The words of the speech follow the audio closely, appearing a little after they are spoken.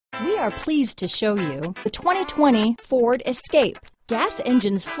We are pleased to show you the 2020 Ford Escape. Gas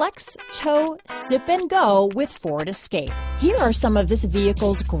engines flex, tow, sip and go with Ford Escape. Here are some of this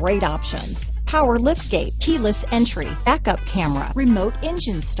vehicle's great options. Power liftgate, keyless entry, backup camera, remote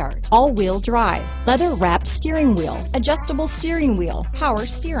engine start, all-wheel drive, leather-wrapped steering wheel, adjustable steering wheel, power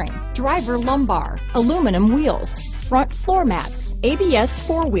steering, driver lumbar, aluminum wheels, front floor mats, ABS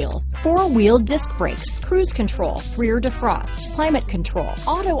four-wheel disc brakes, cruise control, rear defrost, climate control,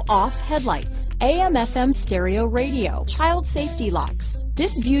 auto-off headlights, AM/FM stereo radio, child safety locks.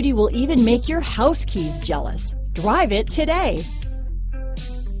 This beauty will even make your house keys jealous. Drive it today.